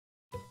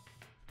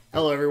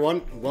Hello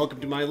everyone,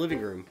 welcome to my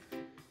living room.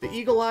 The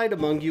eagle-eyed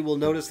among you will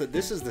notice that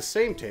this is the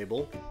same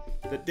table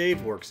that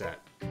Dave works at,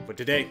 but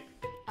today,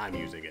 I'm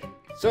using it.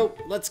 So,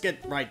 let's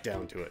get right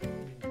down to it.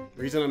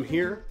 The reason I'm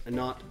here and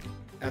not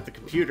at the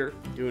computer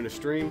doing a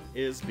stream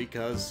is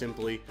because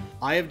simply,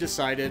 I have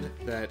decided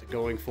that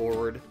going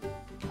forward,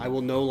 I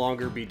will no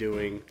longer be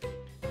doing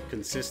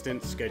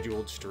consistent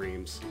scheduled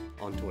streams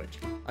on Twitch.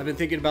 I've been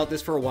thinking about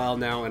this for a while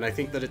now, and I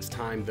think that it's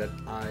time that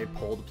I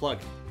pull the plug.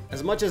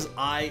 As much as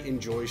I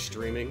enjoy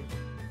streaming,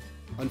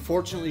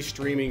 unfortunately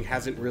streaming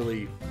hasn't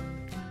really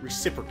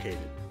reciprocated.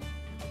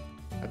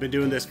 I've been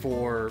doing this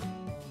for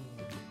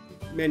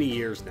many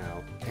years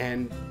now,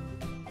 and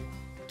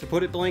to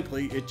put it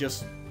blankly, it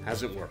just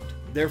hasn't worked.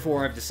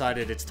 Therefore, I've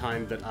decided it's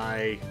time that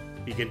I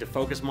begin to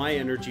focus my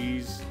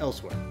energies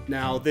elsewhere.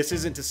 Now, this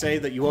isn't to say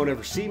that you won't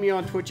ever see me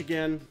on Twitch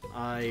again.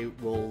 I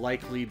will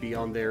likely be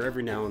on there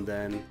every now and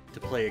then to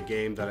play a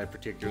game that I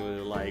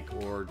particularly like,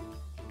 or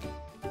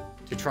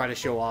to try to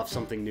show off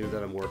something new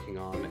that I'm working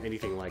on,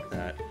 anything like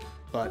that.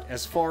 But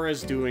as far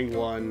as doing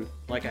one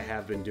like I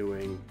have been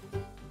doing,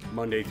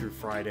 Monday through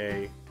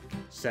Friday,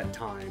 set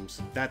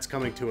times, that's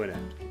coming to an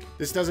end.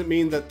 This doesn't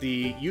mean that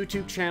the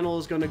YouTube channel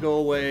is going to go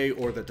away,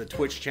 or that the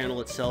Twitch channel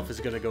itself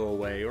is going to go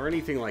away, or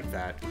anything like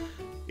that.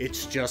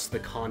 It's just the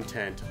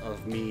content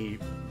of me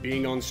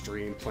being on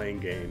stream playing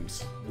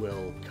games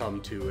will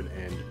come to an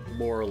end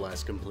more or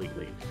less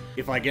completely.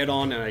 If I get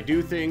on and I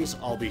do things,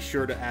 I'll be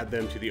sure to add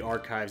them to the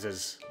archives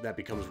as that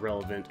becomes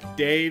relevant.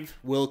 Dave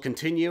will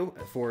continue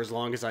for as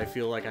long as I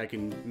feel like I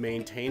can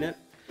maintain it,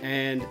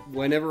 and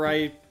whenever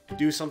I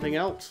do something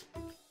else,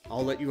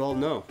 I'll let you all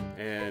know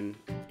and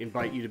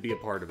invite you to be a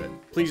part of it.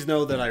 Please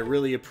know that I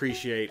really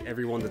appreciate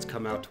everyone that's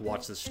come out to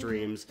watch the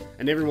streams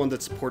and everyone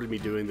that's supported me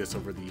doing this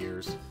over the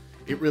years.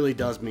 It really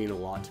does mean a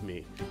lot to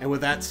me. And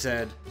with that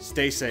said,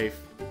 stay safe,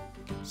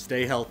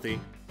 stay healthy,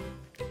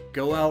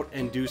 go out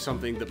and do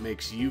something that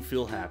makes you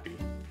feel happy.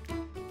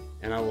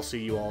 And I will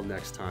see you all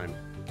next time.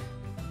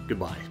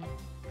 Goodbye.